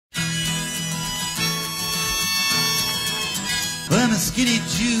skinny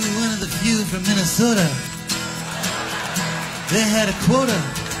Jew, one of the few from Minnesota. They had a quota.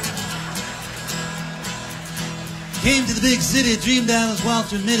 Came to the big city, dreamed I was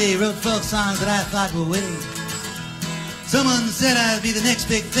Walter Mitty, wrote folk songs that I thought were witty. Someone said I'd be the next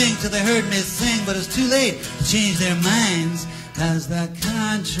big thing till they heard me sing, but it was too late to change their minds, 'cause the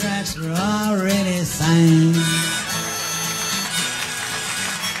contracts were already signed.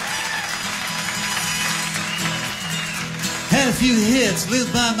 Had a few hits,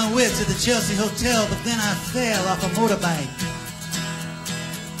 lived by my wits at the Chelsea Hotel, but then I fell off a motorbike.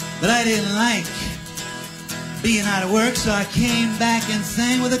 But I didn't like being out of work, so I came back and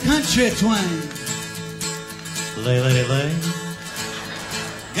sang with a country twang. Lay, lady, lay.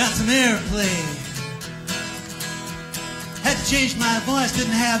 Got some airplay. Had to change my voice,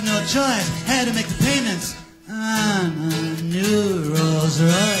 didn't have no choice. Had to make the payments on a new Rolls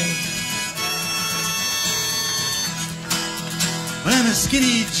Royce. Well, I'm a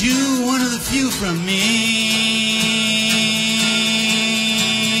skinny Jew, one of the few from me.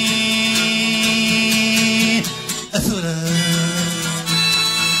 I thought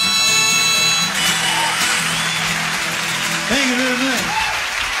Thank you very much.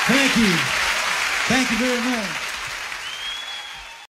 Thank you. Thank you very much.